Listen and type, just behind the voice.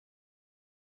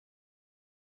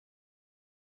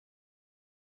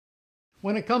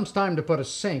When it comes time to put a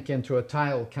sink into a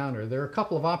tile counter, there are a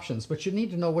couple of options, but you need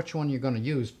to know which one you're going to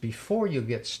use before you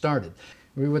get started.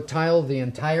 We would tile the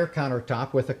entire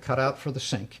countertop with a cutout for the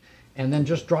sink, and then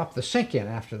just drop the sink in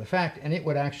after the fact, and it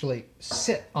would actually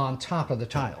sit on top of the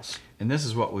tiles. And this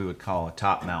is what we would call a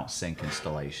top mount sink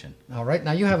installation. All right,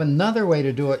 now you have another way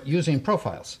to do it using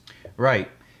profiles. Right.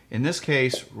 In this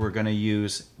case, we're going to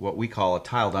use what we call a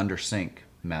tiled under sink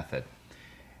method.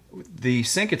 The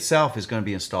sink itself is going to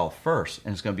be installed first,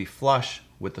 and it's going to be flush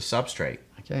with the substrate.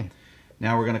 Okay.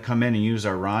 Now we're going to come in and use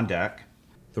our rondeck.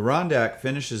 The rondeck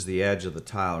finishes the edge of the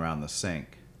tile around the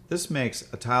sink. This makes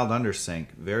a tiled under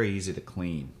sink very easy to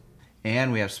clean.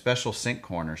 And we have special sink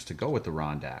corners to go with the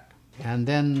rondeck. And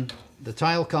then the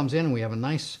tile comes in and we have a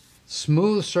nice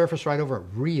smooth surface right over it.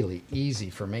 Really easy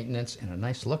for maintenance and a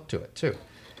nice look to it too.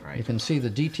 Right. You can see the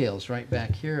details right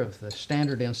back here of the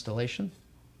standard installation.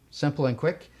 Simple and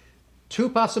quick. 2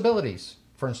 possibilities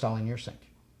for installing your sink.